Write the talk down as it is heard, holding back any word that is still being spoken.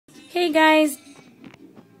Hey guys,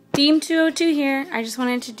 Deem202 here. I just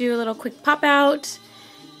wanted to do a little quick pop out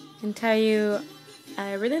and tell you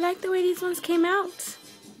I really like the way these ones came out.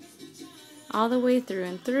 All the way through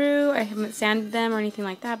and through. I haven't sanded them or anything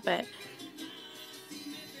like that, but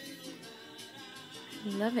I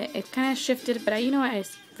love it. It kind of shifted, but you know what?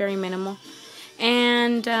 It's very minimal.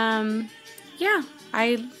 And yeah,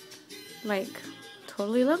 I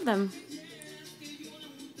totally love them.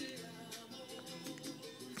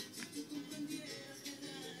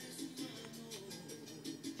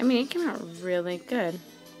 I mean, it came out really good.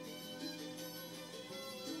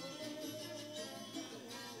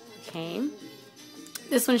 Okay.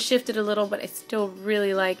 This one shifted a little, but I still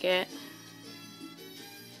really like it.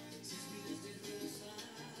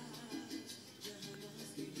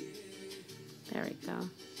 There we go.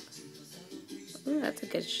 Ooh, that's a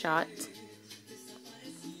good shot.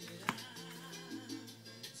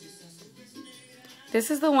 This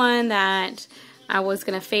is the one that I was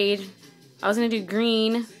going to fade. I was going to do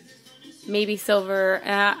green, maybe silver.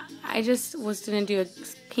 I just was going to do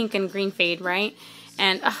a pink and green fade, right?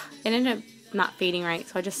 And it ended up not fading right,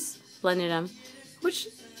 so I just blended them. Which,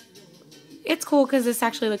 it's cool because this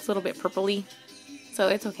actually looks a little bit purpley. So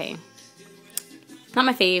it's okay. Not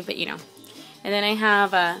my fave, but you know. And then I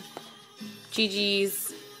have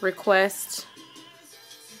Gigi's Request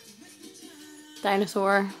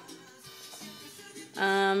Dinosaur.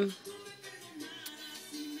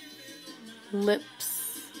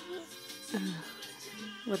 Lips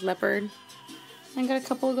with leopard. I got a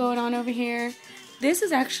couple going on over here. This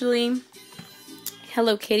is actually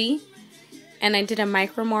Hello Kitty, and I did a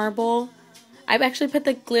micro marble. I've actually put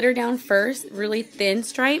the glitter down first, really thin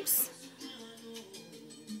stripes,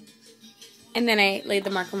 and then I laid the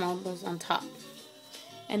micro marbles on top.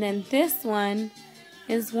 And then this one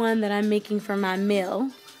is one that I'm making for my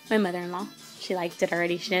mother-in-law. She liked it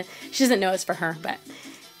already. She doesn't know it's for her, but.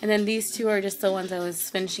 And then these two are just the ones I was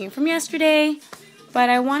finishing from yesterday. But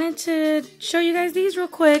I wanted to show you guys these real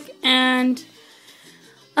quick. And,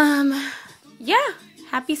 yeah.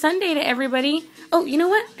 Happy Sunday to everybody. Oh, you know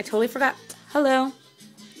what? I totally forgot. Hello.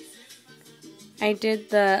 I did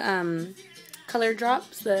the, color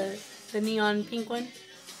drops. The neon pink one.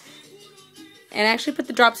 And I actually put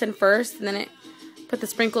the drops in first. And then it put the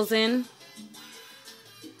sprinkles in.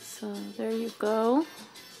 So, there you go.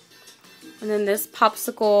 And then this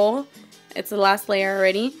popsicle, it's the last layer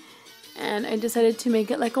already, and I decided to make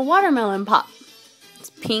it like a watermelon pop. It's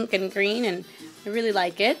pink and green, and I really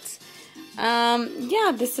like it.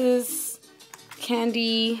 Yeah, this is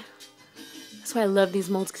candy. That's why I love these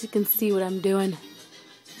molds, because you can see what I'm doing.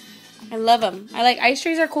 I love them. I like ice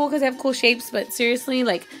trays are cool because they have cool shapes, but seriously,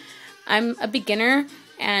 like, I'm a beginner,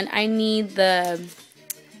 and I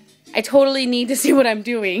totally need to see what I'm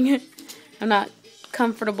doing. I'm not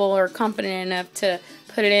comfortable or confident enough to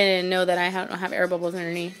put it in and know that I don't have air bubbles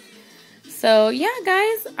underneath. So yeah,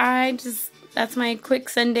 guys, that's my quick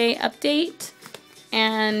Sunday update,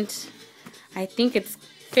 and I think it's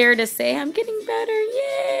fair to say I'm getting better.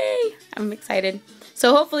 Yay! I'm excited.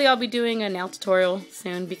 So hopefully I'll be doing a nail tutorial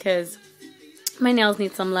soon because my nails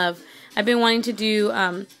need some love. I've been wanting to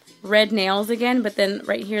do red nails again, but then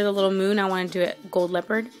right here, the little moon, I want to do it gold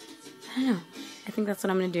leopard. I don't know. I think that's what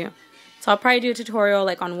I'm going to do. So I'll probably do a tutorial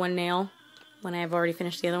like on one nail when I've already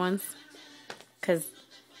finished the other ones. Because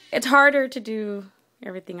it's harder to do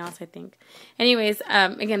everything else, I think. Anyways,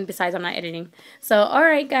 again, besides I'm not editing. So,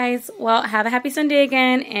 alright guys. Well, have a happy Sunday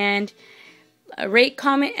again. And rate,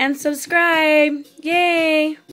 comment, and subscribe. Yay!